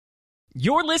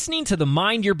You're listening to the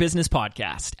Mind Your Business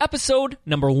podcast, episode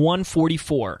number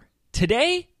 144.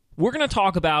 Today, we're going to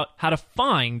talk about how to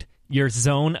find your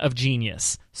zone of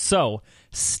genius. So,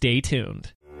 stay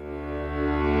tuned.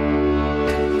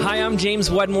 Hi, I'm James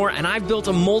Wedmore, and I've built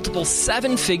a multiple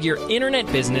seven-figure internet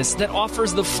business that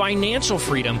offers the financial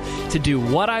freedom to do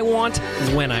what I want,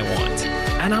 when I want.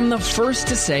 And I'm the first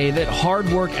to say that hard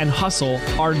work and hustle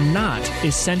are not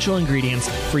essential ingredients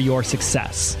for your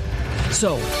success.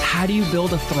 So, how do you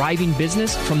build a thriving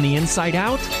business from the inside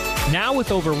out? Now with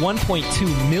over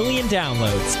 1.2 million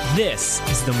downloads, this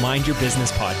is the Mind Your Business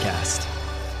podcast.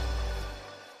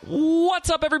 What's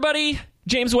up, everybody?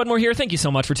 James Wedmore here. Thank you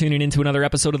so much for tuning in to another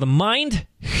episode of the Mind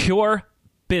Your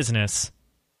Business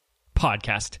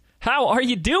podcast. How are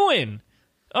you doing?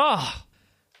 Oh,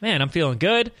 man, I'm feeling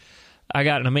good. I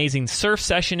got an amazing surf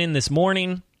session in this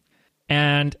morning,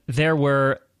 and there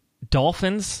were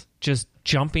dolphins just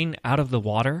jumping out of the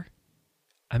water.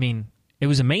 I mean, it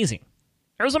was amazing.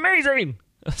 It was amazing.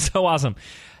 So awesome.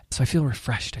 So I feel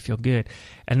refreshed. I feel good.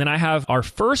 And then I have our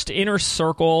first Inner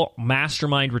Circle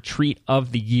Mastermind Retreat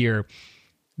of the year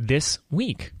this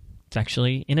week. It's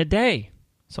actually in a day.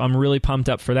 So I'm really pumped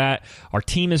up for that. Our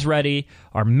team is ready.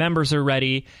 Our members are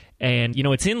ready. And, you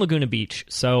know, it's in Laguna Beach.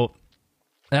 So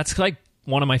that's like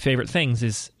one of my favorite things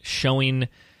is showing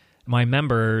my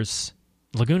members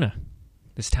Laguna.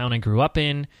 This town I grew up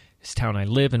in, this town I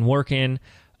live and work in.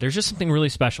 There's just something really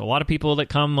special. A lot of people that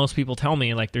come, most people tell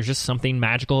me, like, there's just something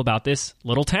magical about this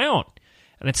little town.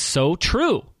 And it's so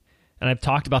true. And I've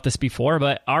talked about this before,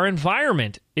 but our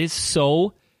environment is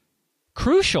so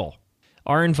crucial.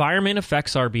 Our environment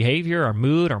affects our behavior, our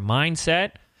mood, our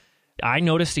mindset. I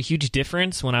noticed a huge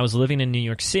difference when I was living in New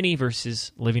York City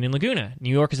versus living in Laguna.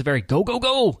 New York is a very go, go,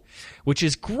 go, which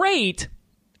is great,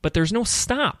 but there's no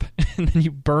stop, and then you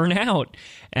burn out,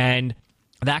 and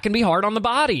that can be hard on the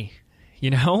body. You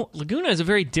know, Laguna is a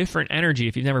very different energy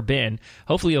if you've never been.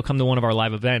 Hopefully you'll come to one of our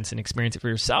live events and experience it for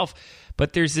yourself,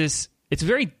 but there's this, it's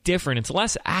very different. It's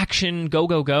less action, go,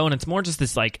 go, go, and it's more just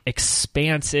this like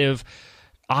expansive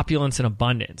opulence and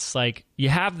abundance. Like you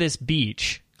have this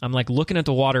beach. I'm like looking at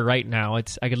the water right now.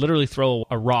 I could literally throw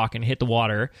a rock and hit the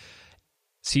water.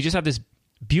 So you just have this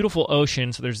beautiful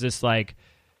ocean. So there's this like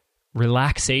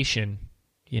relaxation,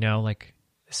 you know, like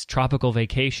this tropical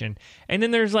vacation. And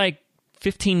then there's like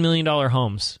 $15 million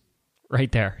homes right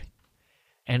there.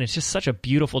 And it's just such a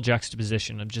beautiful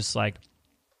juxtaposition of just like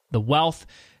the wealth,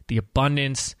 the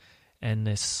abundance, and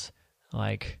this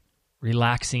like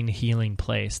relaxing, healing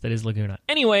place that is Laguna.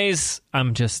 Anyways,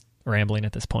 I'm just rambling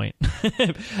at this point.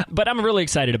 But I'm really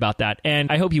excited about that. And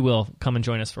I hope you will come and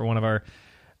join us for one of our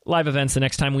live events the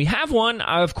next time we have one.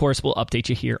 I, of course, will update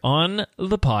you here on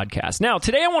the podcast. Now,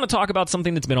 today I want to talk about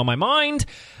something that's been on my mind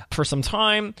for some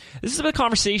time. This is a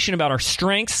conversation about our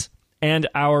strengths and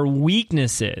our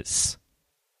weaknesses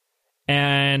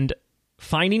and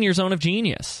finding your zone of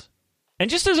genius.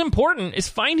 And just as important is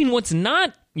finding what's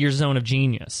not your zone of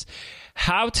genius,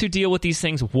 how to deal with these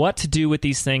things, what to do with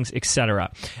these things,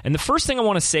 etc. And the first thing I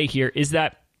want to say here is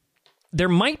that there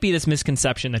might be this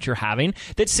misconception that you're having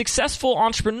that successful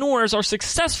entrepreneurs are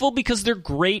successful because they're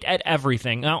great at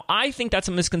everything. Now, I think that's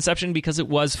a misconception because it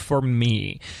was for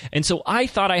me. And so I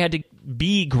thought I had to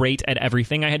be great at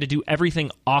everything. I had to do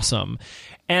everything awesome.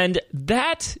 And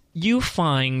that you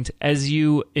find as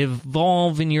you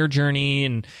evolve in your journey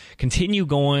and continue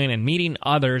going and meeting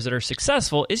others that are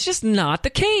successful is just not the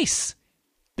case.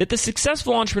 That the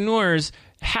successful entrepreneurs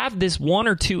have this one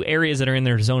or two areas that are in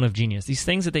their zone of genius, these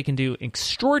things that they can do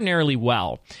extraordinarily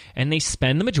well, and they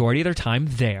spend the majority of their time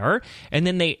there, and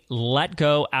then they let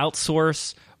go,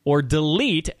 outsource, or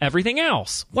delete everything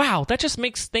else. Wow, that just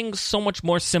makes things so much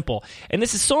more simple. And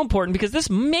this is so important because this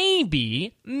may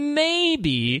be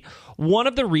one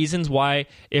of the reasons why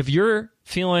if you're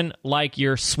feeling like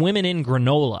you're swimming in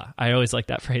granola, I always like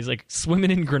that phrase, like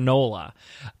swimming in granola,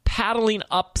 paddling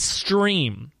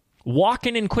upstream,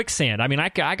 walking in quicksand. I mean, I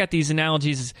got these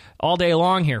analogies all day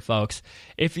long here, folks.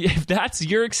 If that's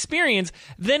your experience,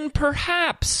 then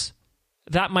perhaps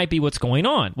that might be what's going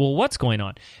on. Well, what's going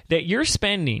on? That you're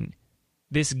spending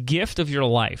this gift of your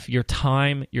life, your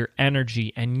time, your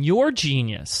energy, and your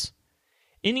genius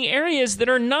in the areas that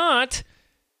are not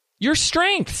your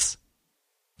strengths.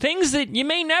 Things that you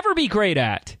may never be great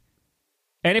at.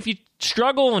 And if you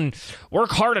struggle and work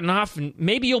hard enough, and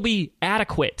maybe you'll be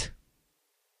adequate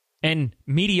and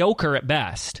mediocre at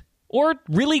best, or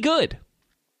really good.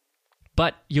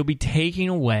 But you'll be taking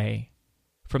away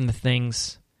from the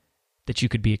things that you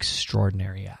could be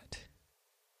extraordinary at.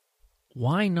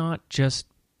 Why not just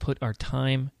put our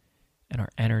time and our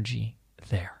energy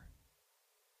there?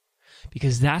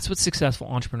 because that's what successful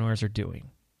entrepreneurs are doing.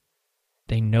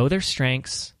 They know their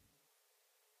strengths,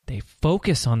 they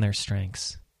focus on their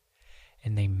strengths,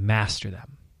 and they master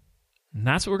them. And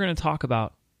that's what we're going to talk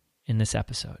about in this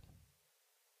episode.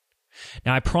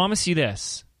 Now, I promise you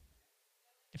this.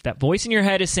 If that voice in your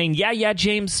head is saying, yeah,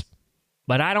 James,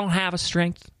 but I don't have a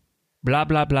strength, blah,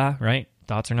 blah, blah, right?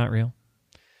 Thoughts are not real.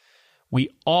 We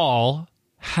all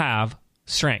have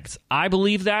strengths. I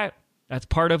believe that. That's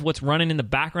part of what's running in the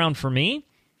background for me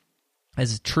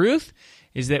as a truth,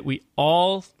 is that we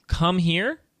all come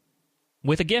here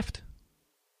with a gift.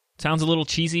 Sounds a little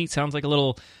cheesy. Sounds like a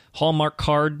little Hallmark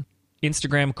card,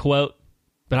 Instagram quote,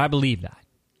 but I believe that.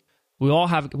 We all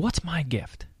have, what's my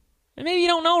gift? And maybe you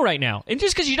don't know right now. And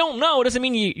just because you don't know doesn't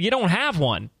mean you don't have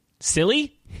one.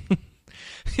 Silly?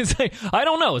 It's like, I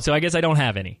don't know, so I guess I don't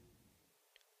have any.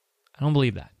 I don't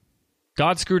believe that.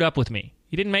 God screwed up with me.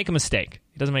 He didn't make a mistake.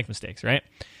 He doesn't make mistakes, right?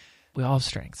 We all have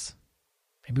strengths.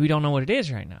 Maybe we don't know what it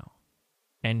is right now.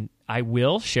 And I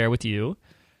will share with you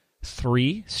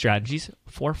 3 strategies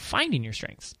for finding your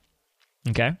strengths.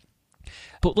 Okay?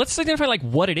 But let's identify like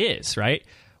what it is, right?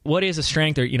 What is a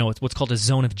strength, or it's what's called a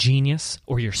zone of genius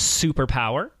or your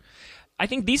superpower? I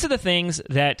think these are the things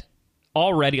that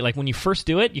already, like when you first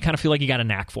do it, you kind of feel like you got a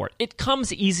knack for it. It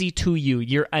comes easy to you.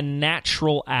 You're a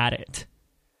natural at it.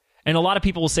 And a lot of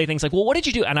people will say things like, well, what did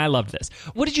you do? And I loved this.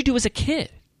 What did you do as a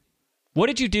kid? What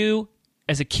did you do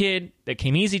as a kid that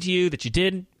came easy to you, that you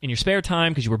did in your spare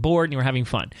time because you were bored and you were having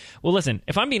fun? Well, listen,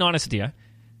 if I'm being honest with you,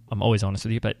 I'm always honest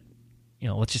with you, but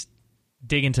let's just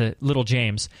dig into little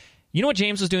James. You know what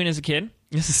James was doing as a kid?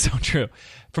 This is so true.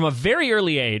 From a very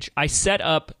early age, I set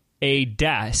up a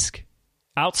desk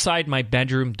outside my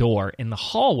bedroom door in the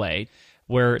hallway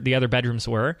where the other bedrooms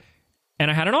were, and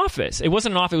I had an office. It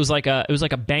wasn't an office. It was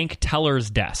like a bank teller's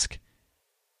desk. It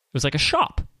was like a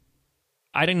shop.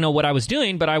 I didn't know what I was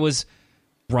doing, but I was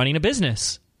running a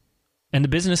business, and the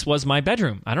business was my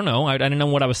bedroom. I don't know. I didn't know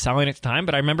what I was selling at the time,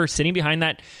 but I remember sitting behind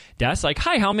that desk like,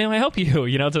 hi, how may I help you?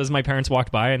 So as my parents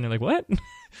walked by, and they're like, what?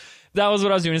 That was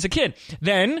what I was doing as a kid.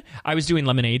 Then I was doing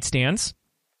lemonade stands.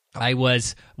 I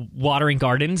was watering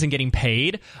gardens and getting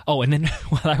paid. Oh, and then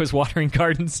while I was watering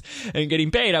gardens and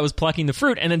getting paid, I was plucking the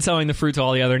fruit and then selling the fruit to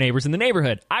all the other neighbors in the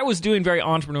neighborhood. I was doing very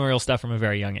entrepreneurial stuff from a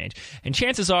very young age. And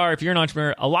chances are, if you're an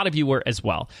entrepreneur, a lot of you were as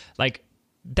well. Like,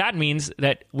 that means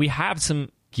that we have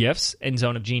some gifts and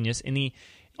zone of genius in the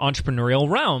entrepreneurial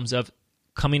realms of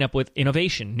coming up with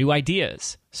innovation, new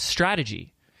ideas,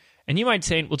 strategy. And you might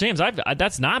say, well, James,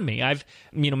 that's not me. I've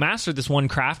mastered this one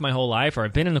craft my whole life, or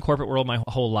I've been in the corporate world my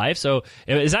whole life. So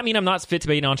does that mean I'm not fit to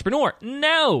be an entrepreneur?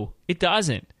 No, it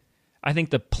doesn't. I think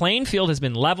the playing field has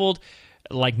been leveled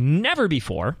like never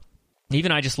before.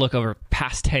 Even I just look over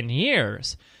past 10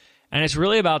 years, and it's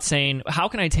really about saying, how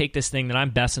can I take this thing that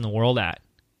I'm best in the world at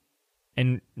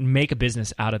and make a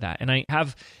business out of that? And I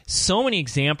have so many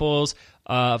examples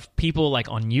of people like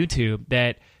on YouTube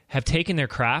that have taken their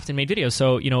craft and made videos.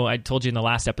 So, I told you in the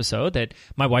last episode that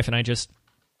my wife and I just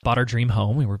bought our dream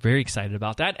home. We were very excited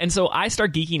about that. And so I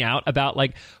start geeking out about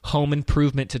like home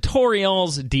improvement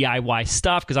tutorials, DIY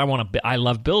stuff, because I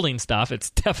love building stuff. It's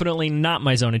definitely not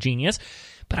my zone of genius.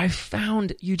 But I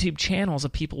found YouTube channels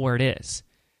of people where it is.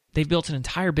 They've built an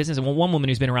entire business. And one woman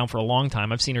who's been around for a long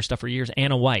time, I've seen her stuff for years,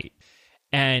 Anna White.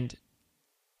 And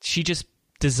she just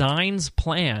designs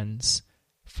plans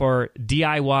for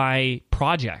DIY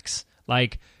projects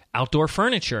like outdoor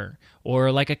furniture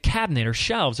or like a cabinet or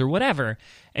shelves or whatever.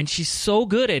 And she's so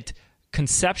good at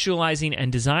conceptualizing and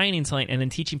designing something and then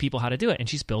teaching people how to do it. And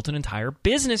she's built an entire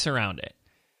business around it.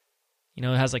 It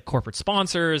has like corporate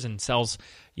sponsors and sells,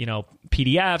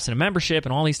 PDFs and a membership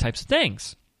and all these types of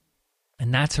things.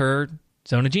 And that's her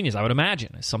zone of genius, I would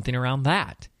imagine, is something around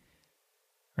that.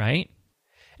 Right?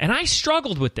 And I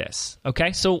struggled with this,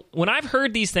 okay? So when I've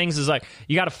heard these things, is like,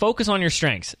 you got to focus on your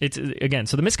strengths. It's, again,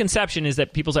 so the misconception is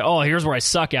that people say, oh, here's where I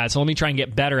suck at, so let me try and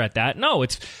get better at that. No,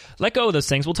 it's let go of those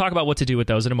things. We'll talk about what to do with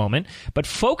those in a moment. But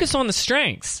focus on the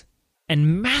strengths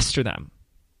and master them.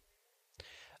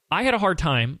 I had a hard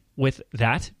time with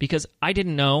that because I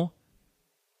didn't know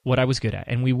what I was good at,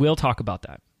 and we will talk about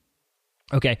that.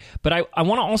 Okay, but I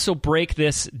want to also break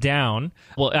this down.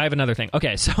 Well, I have another thing.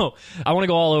 Okay, so I want to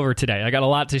go all over today. I got a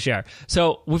lot to share.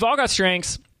 So we've all got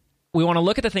strengths. We want to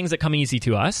look at the things that come easy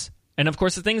to us, and of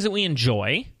course the things that we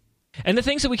enjoy, and the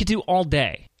things that we could do all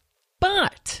day.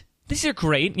 But these are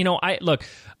great.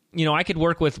 I could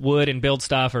work with wood and build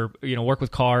stuff, or work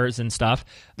with cars and stuff.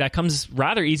 That comes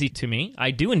rather easy to me.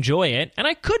 I do enjoy it, and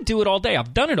I could do it all day.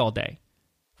 I've done it all day.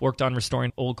 Worked on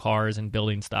restoring old cars and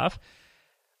building stuff.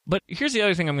 But here's the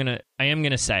other thing I am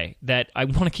gonna say that I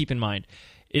want to keep in mind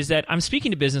is that I'm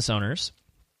speaking to business owners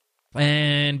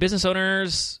And business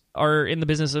owners are in the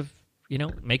business of,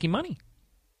 making money,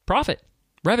 profit,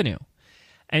 revenue.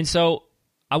 And so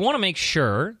I want to make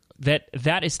sure that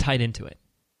that is tied into it.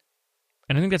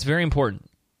 And I think that's very important.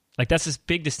 Like, that's this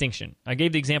big distinction. I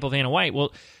gave the example of Anna White.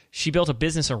 Well, she built a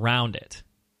business around it.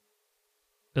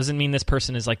 Doesn't mean this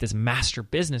person is like this master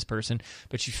business person,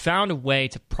 but she found a way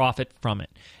to profit from it.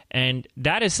 And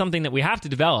that is something that we have to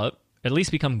develop, at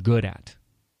least become good at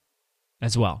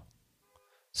as well.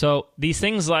 So these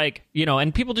things like,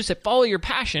 and people just say, follow your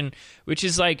passion, which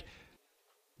is like,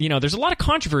 there's a lot of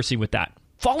controversy with that.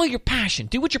 Follow your passion.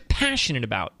 Do what you're passionate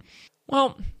about.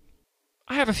 Well,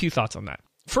 I have a few thoughts on that.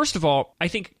 First of all, I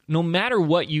think no matter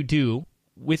what you do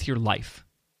with your life,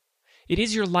 it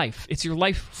is your life. It's your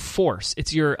life force.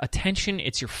 It's your attention.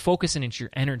 It's your focus, and it's your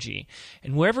energy.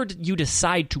 And wherever you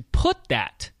decide to put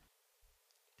that,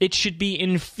 it should be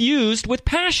infused with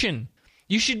passion.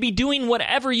 You should be doing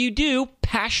whatever you do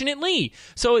passionately.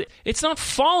 So it's not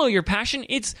follow your passion.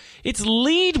 It's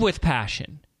lead with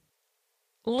passion.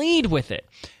 Lead with it.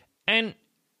 And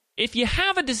if you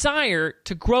have a desire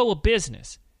to grow a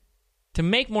business, to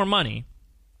make more money,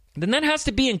 then that has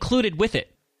to be included with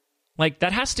it. Like,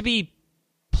 that has to be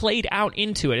played out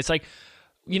into it. It's like,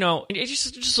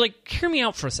 it's just like, hear me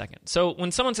out for a second. So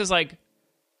when someone says like,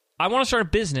 I want to start a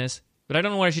business, but I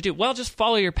don't know what I should do. Well, just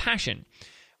follow your passion.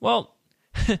 Well,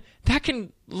 that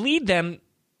can lead them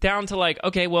down to like,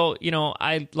 okay, well,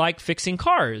 I like fixing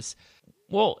cars.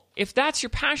 Well, if that's your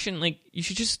passion, like,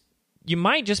 you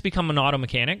might just become an auto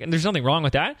mechanic, and there's nothing wrong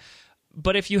with that.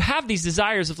 But if you have these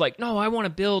desires of like, no, I want to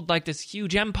build like this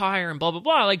huge empire and blah, blah,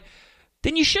 blah, like,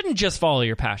 then you shouldn't just follow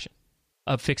your passion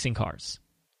of fixing cars,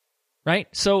 right?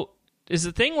 So is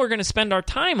the thing we're going to spend our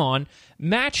time on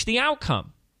match the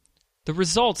outcome, the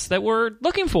results that we're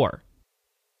looking for?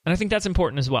 And I think that's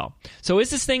important as well. So is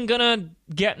this thing going to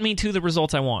get me to the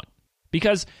results I want?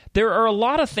 Because there are a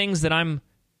lot of things that I'm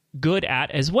good at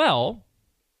as well,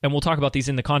 and we'll talk about these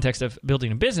in the context of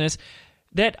building a business,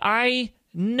 that I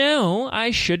know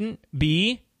I shouldn't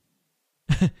be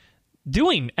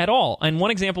doing at all. And one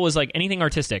example is like anything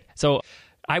artistic. So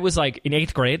I was like in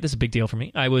 8th grade. This is a big deal for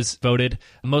me. I was voted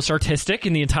most artistic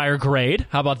in the entire grade.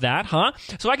 How about that, huh?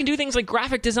 So I can do things like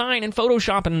graphic design and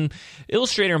Photoshop and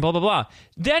Illustrator and blah, blah, blah.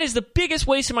 That is the biggest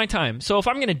waste of my time. So if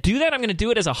I'm going to do that, I'm going to do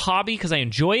it as a hobby because I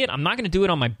enjoy it. I'm not going to do it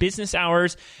on my business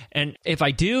hours. And if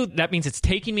I do, that means it's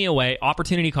taking me away.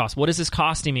 Opportunity cost. What is this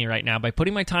costing me right now by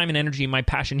putting my time and energy and my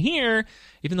passion here,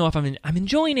 even though if I'm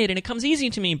enjoying it and it comes easy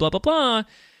to me, blah, blah, blah.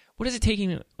 What is it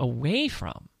taking away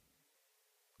from?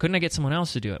 Couldn't I get someone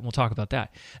else to do it? And we'll talk about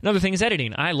that. Another thing is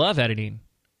editing. I love editing,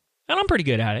 and I'm pretty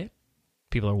good at it.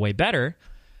 People are way better.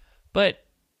 But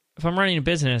if I'm running a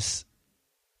business,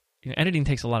 editing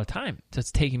takes a lot of time. So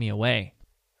it's taking me away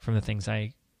from the things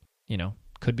I,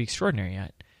 could be extraordinary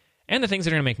at, and the things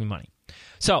that are going to make me money.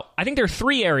 So I think there are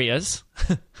 3 areas,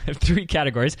 3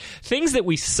 categories, things that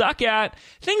we suck at,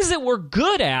 things that we're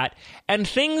good at, and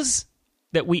things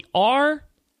that we are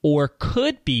or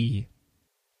could be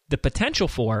the potential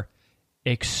for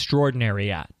extraordinary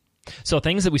at. So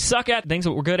things that we suck at, things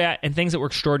that we're good at, and things that we're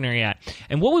extraordinary at.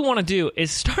 And what we want to do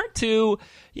is start to,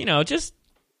 just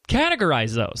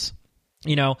categorize those.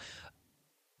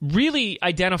 Really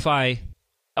identify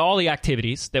all the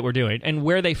activities that we're doing and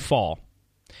where they fall.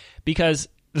 Because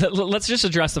let's just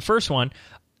address the first one,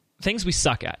 things we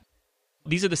suck at.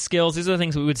 These are the skills, these are the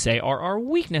things we would say are our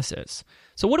weaknesses.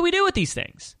 So what do we do with these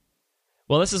things?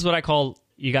 Well, this is what I call,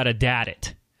 you got to DAD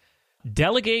it.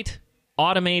 Delegate,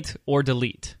 automate, or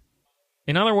delete.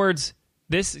 In other words,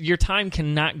 your time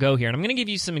cannot go here. And I'm going to give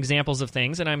you some examples of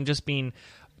things, and I'm just being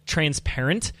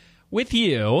transparent with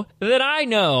you that I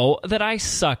know that I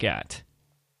suck at.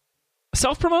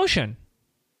 Self-promotion.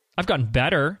 I've gotten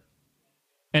better,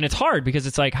 and it's hard because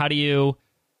it's like, how do you,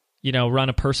 run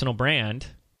a personal brand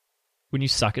when you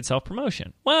suck at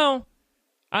self-promotion? Well,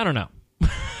 I don't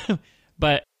know,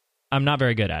 but I'm not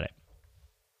very good at it.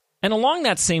 And along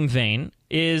that same vein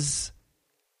is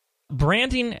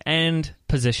branding and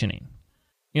positioning.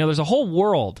 There's a whole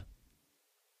world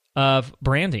of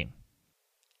branding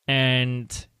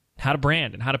and how to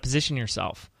brand and how to position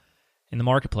yourself in the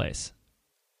marketplace.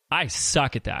 I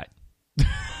suck at that.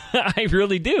 I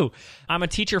really do. I'm a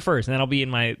teacher first, and then I'll be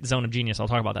in my zone of genius. I'll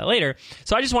talk about that later.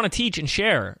 So I just want to teach and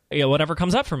share whatever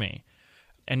comes up for me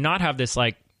and not have this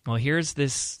like, well, here's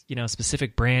this,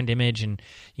 specific brand image, and,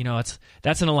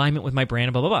 that's in alignment with my brand,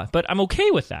 and blah, blah, blah. But I'm okay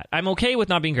with that. I'm okay with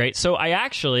not being great. So I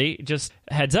actually, just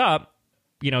heads up,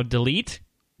 delete,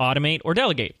 automate, or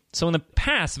delegate. So in the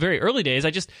past, very early days,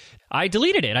 I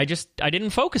deleted it. I didn't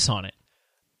focus on it.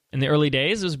 In the early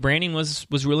days, branding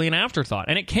was really an afterthought.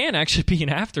 And it can actually be an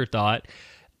afterthought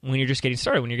when you're just getting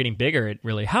started. When you're getting bigger, it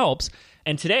really helps.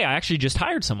 And today, I actually just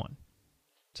hired someone.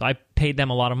 So I paid them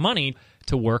a lot of money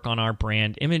to work on our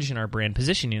brand image and our brand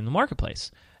positioning in the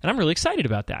marketplace. And I'm really excited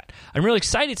about that. I'm really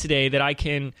excited today that I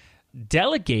can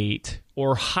delegate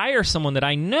or hire someone that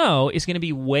I know is going to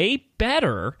be way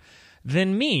better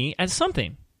than me at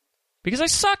something, because I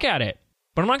suck at it.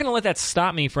 But I'm not going to let that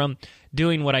stop me from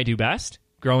doing what I do best,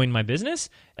 growing my business,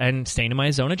 and staying in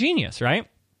my zone of genius, right?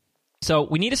 So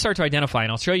we need to start to identify,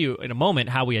 and I'll show you in a moment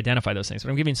how we identify those things, but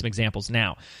I'm giving some examples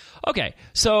now. Okay,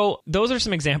 so those are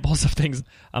some examples of things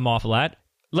I'm awful at.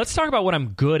 Let's talk about what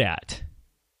I'm good at,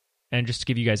 and just to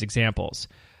give you guys examples.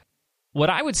 What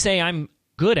I would say I'm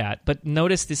good at, but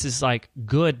notice this is like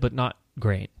good but not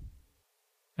great,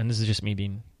 and this is just me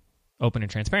being open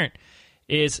and transparent,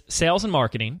 is sales and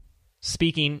marketing,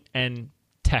 speaking, and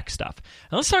tech stuff.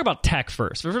 Now let's talk about tech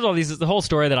first. First of all, this is the whole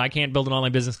story that I can't build an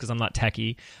online business because I'm not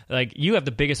techie. Like, you have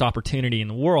the biggest opportunity in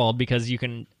the world because you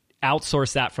can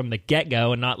outsource that from the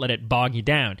get-go and not let it bog you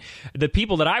down. The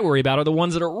people that I worry about are the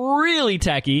ones that are really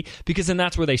techie, because then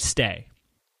that's where they stay.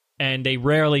 And they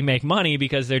rarely make money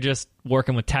because they're just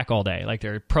working with tech all day. Like,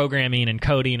 they're programming and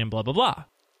coding and blah, blah, blah.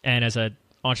 And as an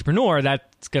entrepreneur,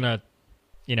 that's going to,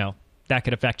 that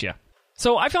could affect you.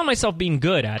 So I found myself being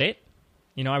good at it.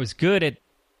 I was good at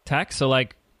tech, so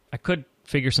like I could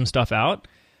figure some stuff out,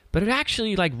 but it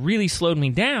actually like really slowed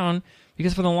me down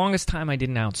because for the longest time I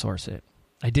didn't outsource it.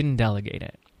 I didn't delegate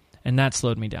it, and that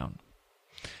slowed me down.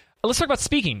 Let's talk about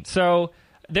speaking. So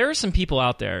there are some people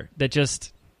out there that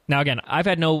just, now again, I've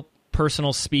had no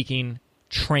personal speaking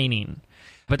training,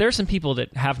 but there are some people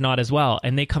that have not as well,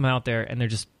 and they come out there and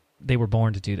they were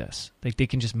born to do this. They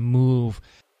can just move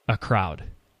a crowd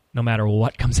no matter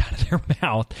what comes out of their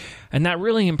mouth. And that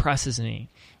really impresses me.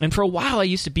 And for a while, I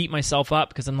used to beat myself up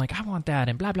because I'm like, I want that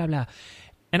and blah, blah, blah.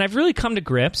 And I've really come to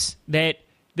grips that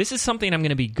this is something I'm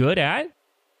going to be good at,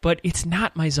 but it's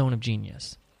not my zone of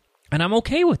genius. And I'm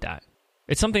okay with that.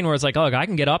 It's something where it's like, oh, I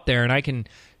can get up there and I can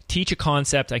teach a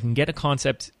concept. I can get a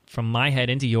concept from my head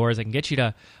into yours. I can get you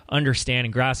to understand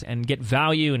and grasp and get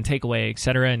value and take away, et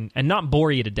cetera, and not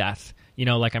bore you to death,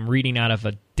 like I'm reading out of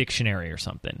a dictionary or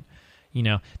something.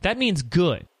 That means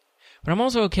good. But I'm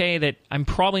also okay that I'm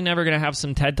probably never going to have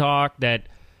some TED Talk that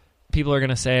people are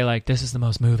going to say, like, this is the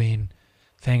most moving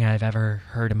thing I've ever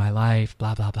heard in my life,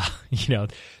 blah, blah, blah.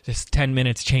 This 10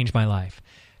 minutes changed my life.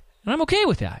 And I'm okay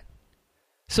with that.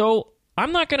 So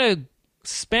I'm not going to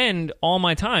spend all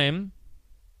my time,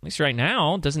 at least right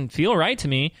now, it doesn't feel right to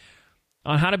me,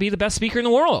 on how to be the best speaker in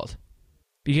the world,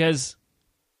 because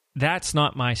that's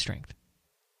not my strength.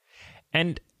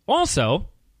 And also,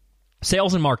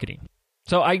 sales and marketing.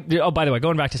 So by the way,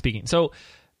 going back to speaking. So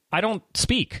I don't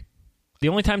speak. The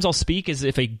only times I'll speak is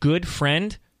if a good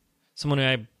friend, someone who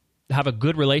I have a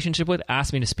good relationship with,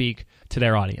 asks me to speak to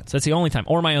their audience. That's the only time.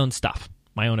 Or my own stuff,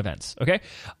 my own events. Okay?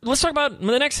 Let's talk about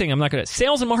the next thing I'm not good at.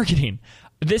 Sales and marketing.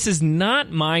 This is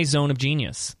not my zone of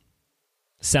genius.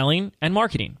 Selling and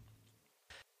marketing.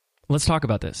 Let's talk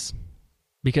about this,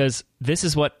 because this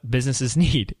is what businesses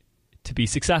need to be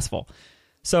successful.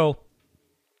 So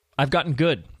I've gotten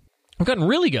good. I've gotten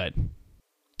really good,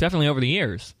 definitely over the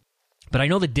years. But I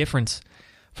know the difference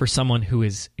for someone who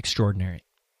is extraordinary.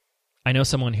 I know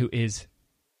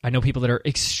people that are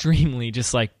extremely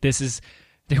just like,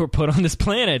 they were put on this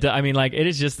planet. I mean, like, it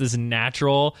is just this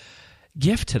natural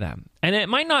gift to them. And it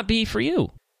might not be for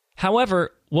you.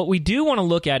 However, what we do want to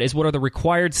look at is what are the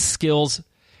required skills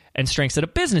and strengths that a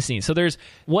business needs. So there's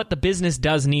what the business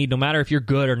does need, no matter if you're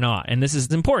good or not. And this is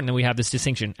important that we have this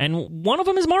distinction. And one of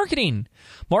them is marketing.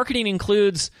 Marketing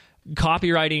includes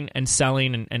copywriting and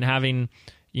selling and having,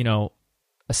 a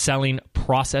selling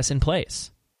process in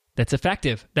place that's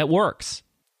effective, that works.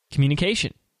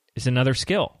 Communication is another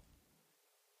skill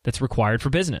that's required for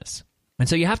business. And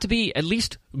so you have to be at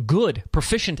least good,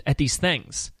 proficient at these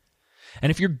things.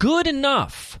 And if you're good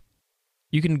enough,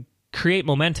 you can create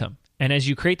momentum. And as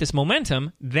you create this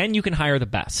momentum, then you can hire the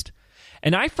best.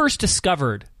 And I first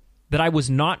discovered that I was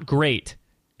not great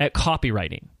at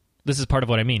copywriting. This is part of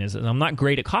what I mean, is that I'm not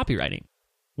great at copywriting.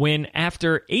 When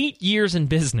after 8 years in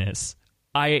business,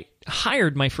 I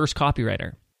hired my first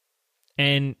copywriter.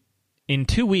 And in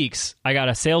 2 weeks, I got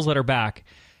a sales letter back,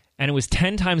 and it was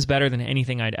 10 times better than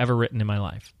anything I'd ever written in my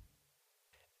life.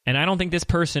 And I don't think this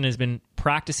person has been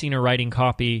practicing or writing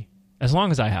copy as long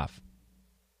as I have.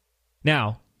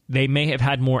 Now, they may have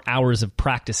had more hours of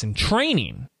practice and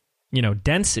training,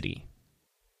 density.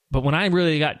 But when I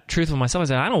really got truthful with myself, I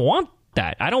said, I don't want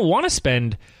that. I don't want to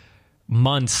spend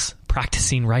months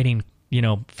practicing writing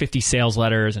 50 sales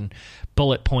letters and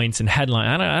bullet points and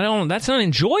headline. I don't, that's not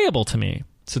enjoyable to me.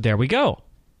 So there we go.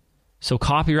 So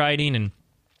copywriting and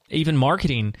even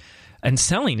marketing and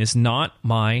selling is not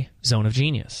my zone of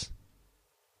genius.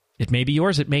 It may be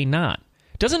yours, it may not.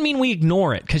 Doesn't mean we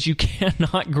ignore it, because you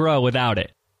cannot grow without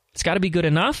it. It's got to be good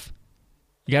enough.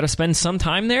 You got to spend some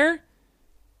time there,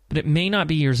 but it may not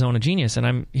be your zone of genius. And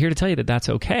I'm here to tell you that that's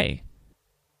okay.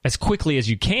 As quickly as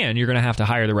you can, you're going to have to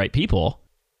hire the right people.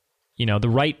 The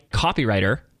right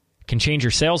copywriter can change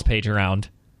your sales page around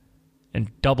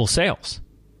and double sales.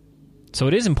 So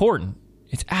it is important.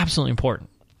 It's absolutely important.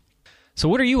 So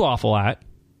what are you awful at?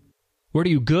 What are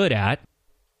you good at?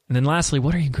 And then lastly,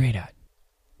 what are you great at?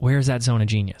 Where is that zone of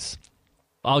genius?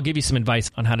 I'll give you some advice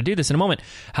on how to do this in a moment,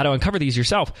 how to uncover these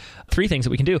yourself. 3 things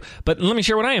that we can do. But let me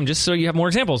share what I am, just so you have more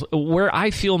examples. Where I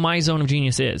feel my zone of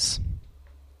genius is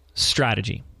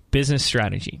strategy, business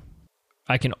strategy.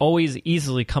 I can always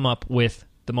easily come up with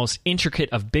the most intricate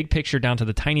of big picture down to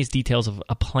the tiniest details of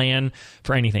a plan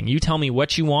for anything. You tell me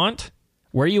what you want,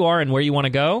 where you are, and where you want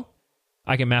to go.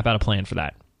 I can map out a plan for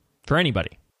that, for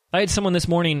anybody. I had someone this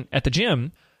morning at the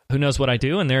gym who knows what I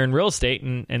do, and they're in real estate,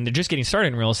 and they're just getting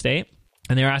started in real estate,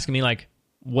 and they're asking me like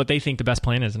what they think the best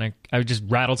plan is, and I just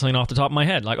rattled something off the top of my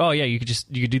head, like, oh yeah, you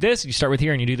could do this, you start with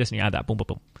here, and you do this, and you add that, boom, boom,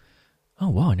 boom. Oh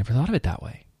wow, I never thought of it that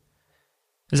way.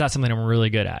 Is that something I'm really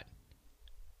good at?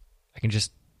 I can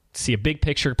just see a big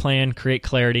picture plan, create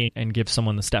clarity, and give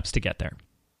someone the steps to get there.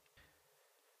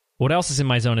 What else is in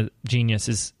my zone of genius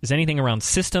is anything around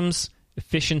systems,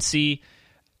 efficiency,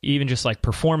 even just like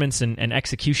performance and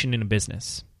execution in a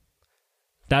business.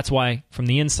 That's why, from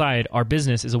the inside, our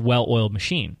business is a well-oiled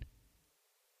machine.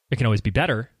 It can always be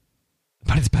better,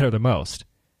 but it's better than most.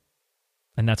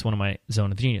 And that's one of my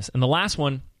zone of genius. And the last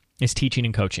one is teaching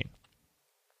and coaching.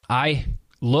 I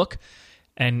look,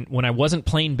 and when I wasn't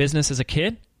playing business as a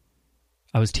kid,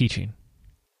 I was teaching.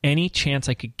 Any chance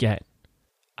I could get,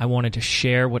 I wanted to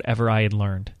share whatever I had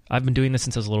learned. I've been doing this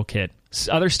since I was a little kid.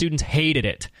 Other students hated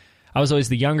it. I was always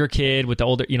the younger kid with the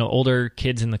older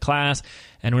kids in the class,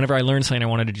 and whenever I learned something, I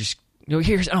wanted to just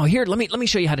here, let me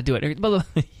show you how to do it. The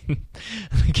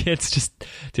kids just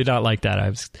did not like that.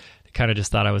 I kind of just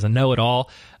thought I was a know-it-all,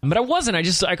 but I wasn't.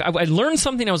 I learned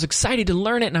something. I was excited to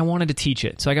learn it, and I wanted to teach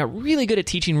it. So I got really good at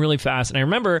teaching really fast. And I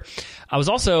remember I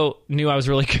knew I was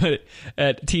really good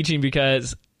at teaching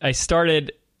because I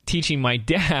started teaching my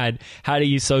dad how to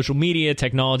use social media,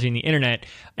 technology, and the internet.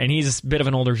 And he's a bit of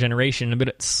an older generation, a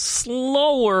bit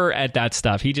slower at that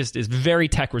stuff. He just is very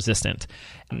tech resistant.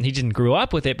 And he didn't grow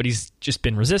up with it, but he's just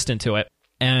been resistant to it.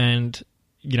 And,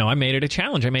 I made it a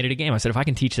challenge. I made it a game. I said, if I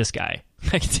can teach this guy,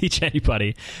 I can teach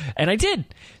anybody. And I did.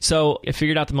 So I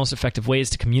figured out the most effective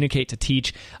ways to communicate, to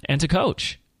teach, and to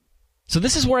coach. So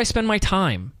this is where I spend my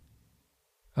time.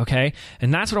 Okay?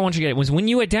 And that's what I want you to get, was when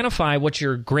you identify what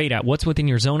you're great at, what's within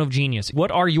your zone of genius,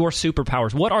 what are your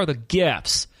superpowers, what are the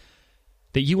gifts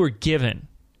that you were given,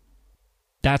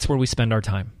 that's where we spend our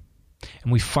time.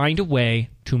 And we find a way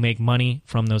to make money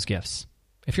from those gifts.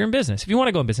 If you're in business, if you want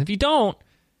to go in business, if you don't,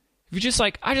 if you're just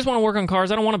like, I just want to work on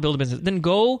cars, I don't want to build a business, then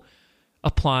go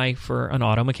apply for an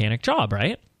auto mechanic job,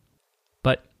 right?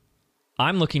 But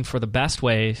I'm looking for the best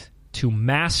ways to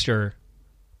master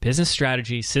business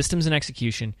strategy, systems and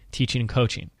execution, teaching and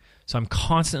coaching. So I'm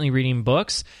constantly reading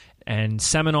books and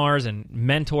seminars and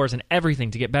mentors and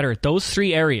everything to get better at those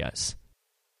 3 areas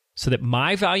so that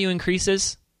my value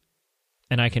increases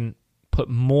and I can put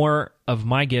more of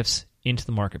my gifts into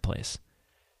the marketplace.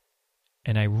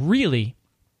 And I really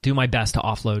do my best to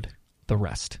offload the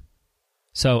rest.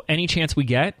 So any chance we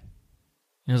get,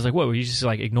 and it's like, what, will you just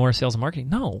like ignore sales and marketing?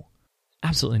 No,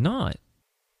 absolutely not.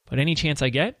 But any chance I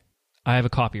get, I have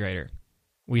a copywriter.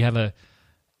 We have an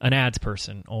ads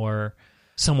person or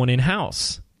someone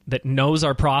in-house that knows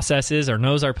our processes or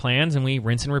knows our plans, and we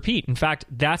rinse and repeat. In fact,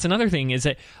 that's another thing, is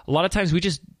that a lot of times we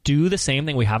just do the same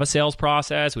thing. We have a sales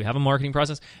process, we have a marketing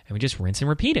process, and we just rinse and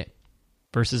repeat it.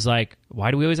 Versus like, why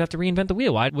do we always have to reinvent the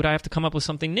wheel? Why would I have to come up with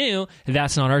something new?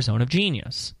 That's not our zone of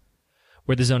genius.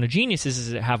 Where the zone of genius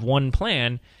is to have one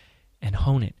plan and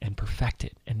hone it and perfect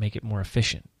it and make it more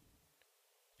efficient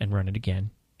and run it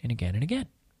again and again and again.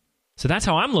 So that's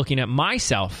how I'm looking at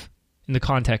myself in the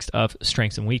context of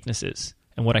strengths and weaknesses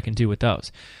and what I can do with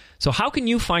those. So how can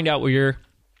you find out where your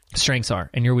strengths are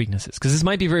and your weaknesses? Because this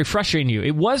might be very frustrating to you.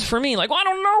 It was for me. Like, well, I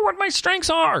don't know what my strengths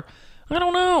are. I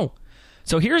don't know.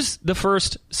 So here's the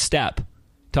first step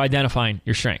to identifying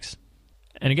your strengths.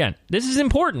 And again, this is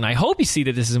important. I hope you see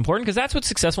that this is important, because that's what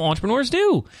successful entrepreneurs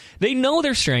do. They know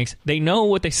their strengths, they know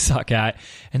what they suck at,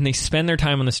 and they spend their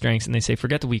time on the strengths, and they say,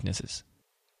 forget the weaknesses.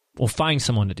 Well, find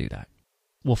someone to do that.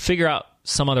 we'll figure out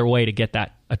some other way to get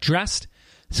that addressed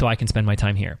so I can spend my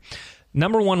time here.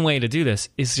 Number one way to do this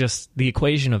is just the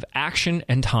equation of action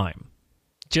and time.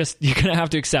 Just, you're going to have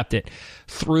to accept it.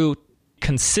 Through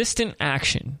consistent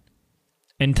action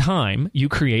and time, you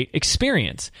create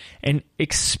experience. And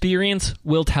experience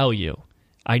will tell you.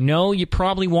 I know you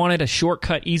probably wanted a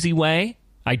shortcut, easy way.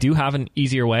 I do have an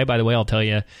easier way, by the way, I'll tell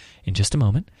you in just a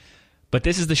moment. But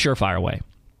this is the surefire way.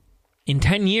 In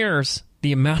 10 years,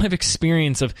 the amount of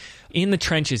experience of in the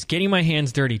trenches, getting my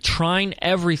hands dirty, trying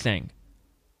everything,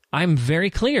 I'm very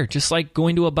clear, just like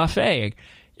going to a buffet.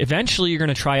 Eventually, you're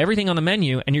going to try everything on the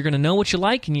menu, and you're going to know what you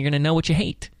like, and you're going to know what you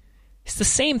hate. It's the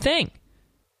same thing.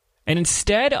 And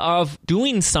instead of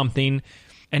doing something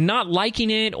and not liking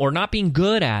it or not being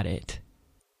good at it,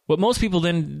 what most people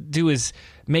then do is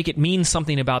make it mean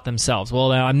something about themselves.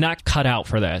 Well, I'm not cut out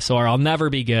for this, or I'll never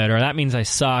be good, or that means I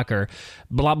suck, or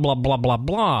blah, blah, blah, blah,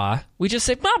 blah. We just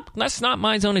say, well, that's not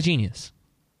my zone of genius.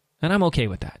 And I'm okay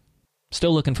with that.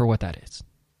 Still looking for what that is.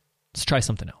 Let's try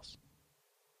something else.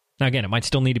 Now, again, it might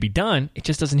still need to be done. It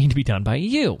just doesn't need to be done by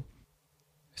you.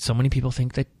 So many people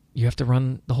think that you have to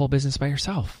run the whole business by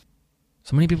yourself.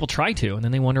 So many people try to, and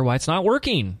then they wonder why it's not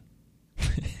working.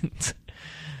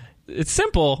 It's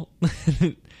simple.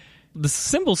 The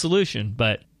simple solution,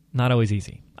 but not always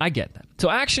easy. I get that. So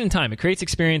action and time, it creates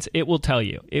experience. It will tell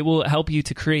you. It will help you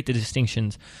to create the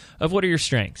distinctions of what are your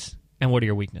strengths and what are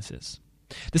your weaknesses.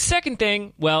 The second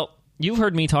thing, well, you've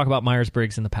heard me talk about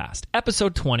Myers-Briggs in the past.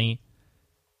 Episode 20,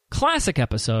 classic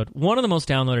episode, one of the most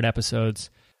downloaded episodes.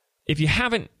 If you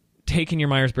haven't taken your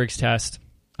Myers-Briggs test,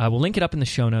 I will link it up in the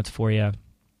show notes for you.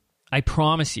 I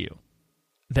promise you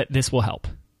that this will help.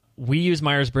 We use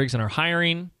Myers-Briggs in our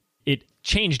hiring. It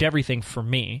changed everything for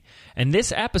me. And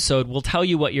this episode will tell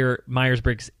you what your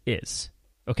Myers-Briggs is.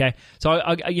 Okay? So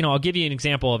I'll give you an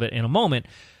example of it in a moment.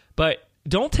 But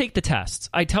don't take the tests.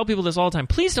 I tell people this all the time.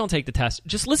 Please don't take the test.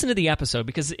 Just listen to the episode,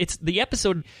 because the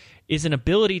episode is an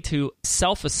ability to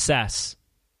self-assess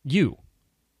you.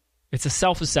 It's a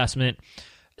self-assessment,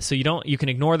 so you can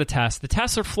ignore the test. The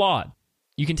tests are flawed.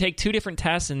 You can take two different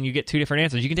tests and you get two different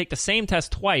answers. You can take the same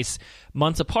test twice,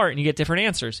 months apart, and you get different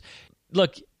answers.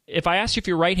 Look, if I ask you if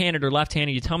you're right-handed or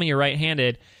left-handed, you tell me you're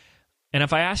right-handed, and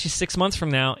if I ask you 6 months from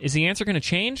now, is the answer going to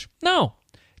change? No.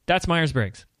 That's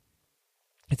Myers-Briggs.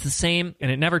 It's the same,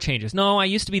 and it never changes. No, I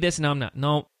used to be this, and now I'm not.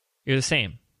 No, you're the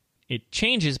same. It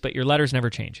changes, but your letters never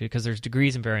change because there's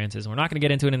degrees and variances. We're not going to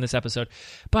get into it in this episode.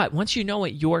 But once you know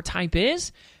what your type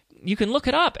is, you can look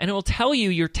it up, and it will tell you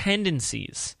your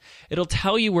tendencies. It'll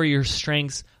tell you where your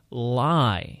strengths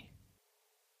lie.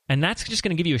 And that's just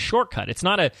going to give you a shortcut. It's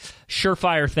not a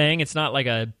surefire thing. It's not like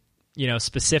a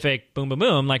specific boom, boom,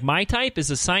 boom. Like my type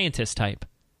is a scientist type.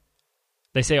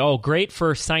 They say, oh, great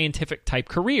for scientific type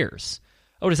careers.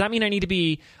 Oh, does that mean I need to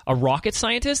be a rocket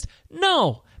scientist?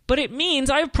 No, but it means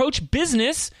I approach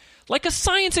business like a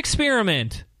science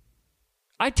experiment.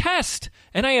 I test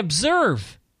and I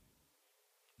observe.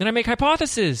 And I make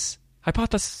hypotheses.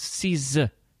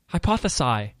 Hypothesize.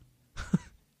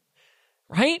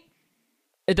 Right?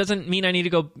 It doesn't mean I need to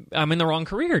go, I'm in the wrong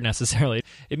career necessarily.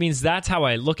 It means that's how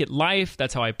I look at life,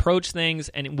 that's how I approach things,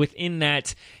 and within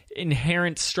that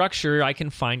inherent structure, I can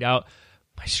find out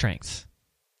my strengths.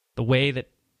 The way that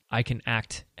I can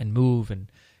act and move and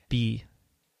be,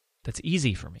 that's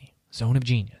easy for me. Zone of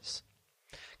genius.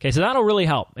 Okay, so that'll really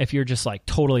help if you're just like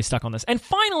totally stuck on this. And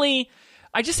finally,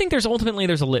 I just think there's a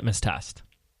litmus test.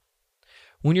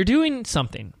 When you're doing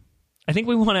something, I think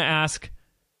we want to ask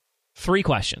 3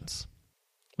 questions.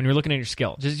 When you're looking at your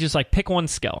skill, just like pick one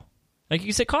skill. Like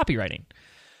you say copywriting.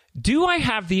 Do I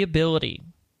have the ability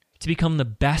to become the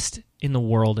best in the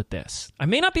world at this? I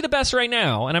may not be the best right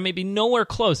now, and I may be nowhere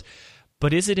close,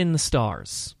 but is it in the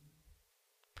stars?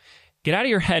 Get out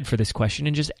of your head for this question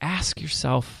and just ask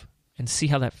yourself and see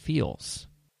how that feels.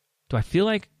 Do I feel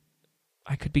like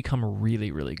I could become really,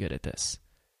 really good at this?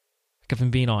 Like if I'm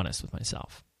being honest with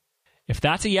myself. If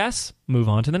that's a yes, move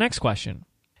on to the next question.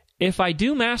 If I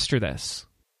do master this,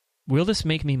 will this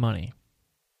make me money?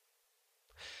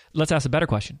 Let's ask a better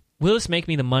question. Will this make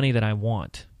me the money that I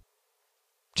want?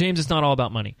 James, it's not all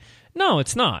about money. No,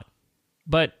 it's not.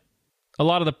 But a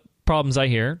lot of the problems I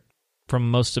hear from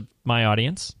most of my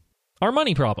audience are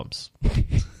money problems.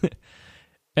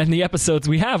 And the episodes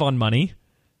we have on money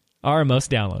are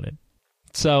most downloaded.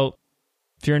 So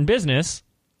if you're in business,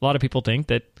 a lot of people think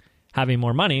that having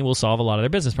more money will solve a lot of their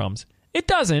business problems. It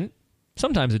doesn't.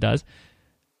 Sometimes it does.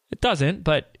 It doesn't,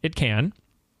 but it can.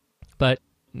 But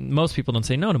most people don't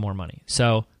say no to more money.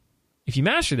 So if you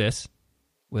master this,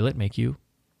 will it make you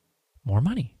more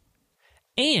money?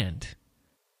 And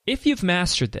if you've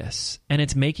mastered this and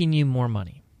it's making you more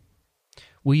money,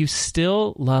 will you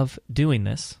still love doing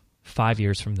this 5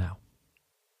 years from now?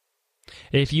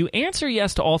 If you answer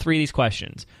yes to all three of these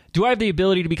questions, do I have the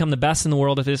ability to become the best in the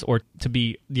world at this, or to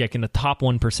be like in the top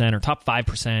 1% or top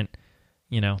 5%?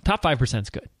 Top 5% is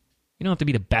good. You don't have to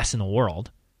be the best in the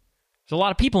world. There's a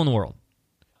lot of people in the world.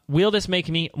 Will this make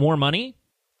me more money?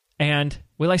 And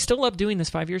will I still love doing this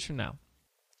 5 years from now?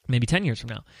 Maybe 10 years from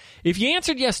now? If you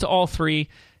answered yes to all three,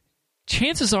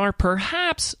 chances are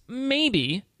perhaps,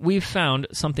 maybe, we've found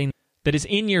something that is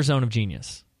in your zone of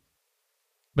genius.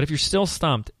 But if you're still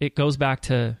stumped, it goes back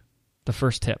to the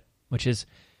first tip, which is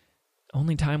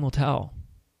only time will tell.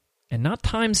 And not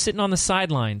time sitting on the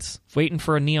sidelines, waiting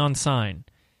for a neon sign,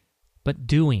 but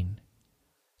doing.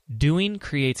 Doing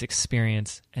creates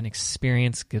experience, and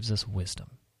experience gives us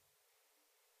wisdom.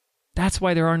 That's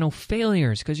why there are no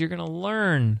failures, because you're going to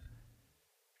learn.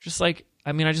 Just like,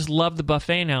 I just love the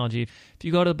buffet analogy. If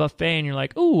you go to the buffet and you're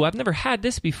like, ooh, I've never had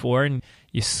this before, and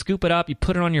you scoop it up, you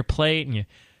put it on your plate, and you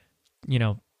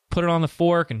put it on the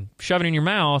fork and shove it in your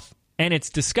mouth, and it's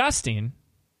disgusting.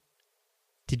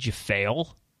 Did you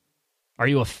fail? Are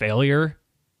you a failure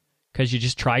because you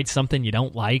just tried something you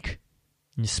don't like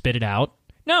and you spit it out?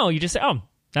 No, you just say, oh,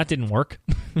 that didn't work.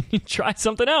 You try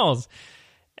something else.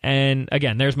 And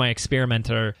again, there's my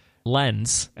experimenter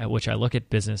lens at which I look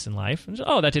at business and life. And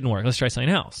oh, that didn't work. Let's try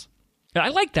something else. And I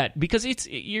like that because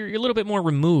you're a little bit more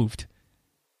removed.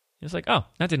 It's like, oh,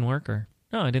 that didn't work, or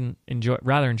no, I didn't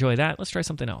rather enjoy that. Let's try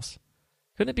something else.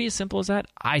 Couldn't it be as simple as that?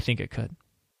 I think it could.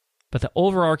 But the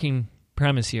overarching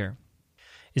premise here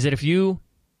is that if you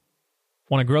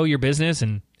want to grow your business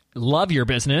and love your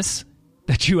business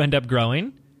that you end up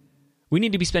growing, we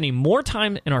need to be spending more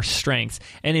time in our strengths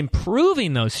and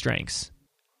improving those strengths.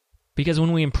 Because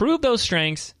when we improve those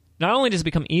strengths, not only does it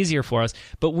become easier for us,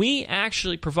 but we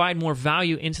actually provide more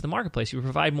value into the marketplace. You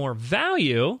provide more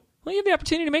value, well, you have the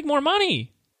opportunity to make more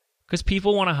money. Because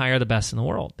people want to hire the best in the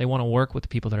world. They want to work with the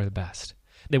people that are the best.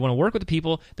 They want to work with the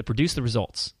people that produce the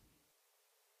results.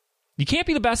 You can't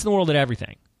be the best in the world at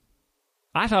everything.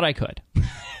 I thought I could.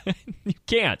 You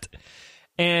can't.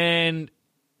 And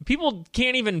people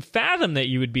can't even fathom that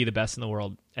you would be the best in the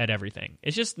world at everything.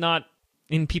 It's just not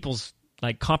in people's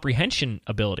comprehension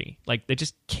ability. They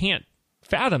just can't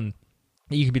fathom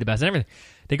that you can be the best at everything.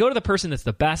 They go to the person that's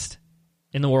the best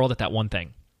in the world at that one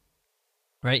thing.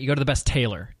 Right? You go to the best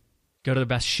tailor. Go to the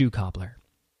best shoe cobbler.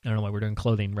 I don't know why we're doing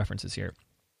clothing references here.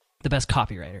 The best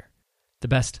copywriter. The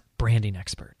best branding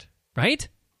expert. Right?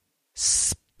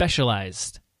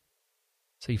 Specialized.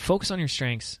 So you focus on your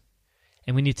strengths,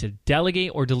 and we need to delegate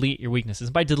or delete your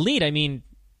weaknesses. By delete, I mean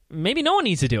maybe no one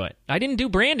needs to do it. I didn't do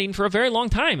branding for a very long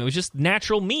time. It was just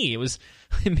natural me. It was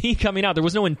me coming out. There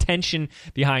was no intention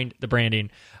behind the branding.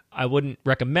 I wouldn't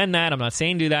recommend that. I'm not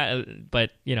saying do that.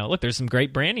 But, look, there's some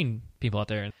great branding people out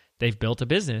there. They've built a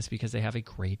business because they have a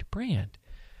great brand.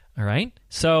 All right?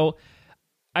 So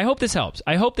I hope this helps.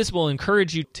 I hope this will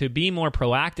encourage you to be more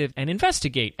proactive and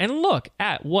investigate and look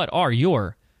at what are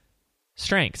your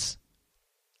strengths.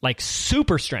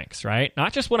 Super strengths, right?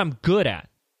 Not just what I'm good at.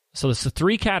 So there's the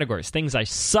three categories. Things I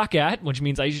suck at, which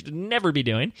means I should never be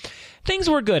doing. Things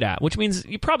we're good at, which means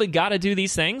you probably got to do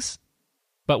these things.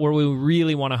 But where we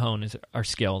really want to hone is our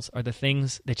skills are the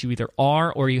things that you either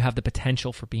are or you have the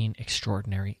potential for being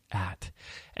extraordinary at.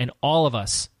 And all of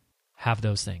us have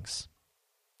those things.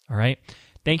 All right?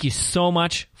 Thank you so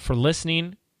much for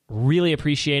listening. Really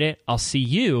appreciate it. I'll see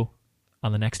you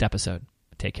on the next episode.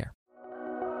 Take care.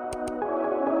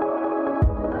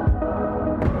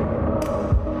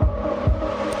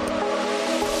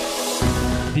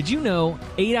 Did you know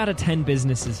 8 out of 10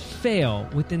 businesses fail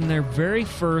within their very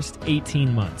first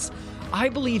 18 months? I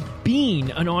believe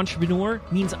being an entrepreneur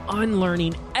means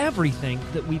unlearning everything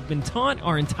that we've been taught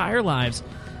our entire lives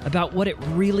about what it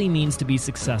really means to be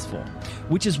successful,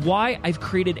 which is why I've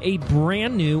created a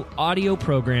brand new audio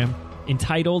program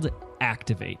entitled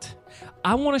Activate.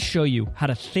 I want to show you how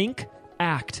to think,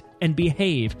 act, and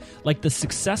behave like the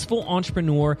successful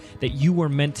entrepreneur that you were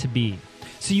meant to be,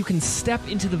 so you can step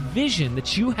into the vision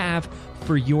that you have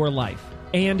for your life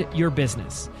and your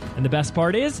business. And the best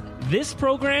part is, this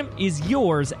program is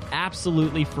yours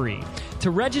absolutely free.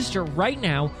 To register right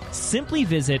now, simply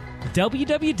visit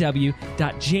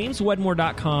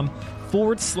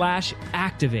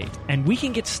www.jameswedmore.com/activate, and we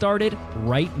can get started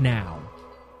right now.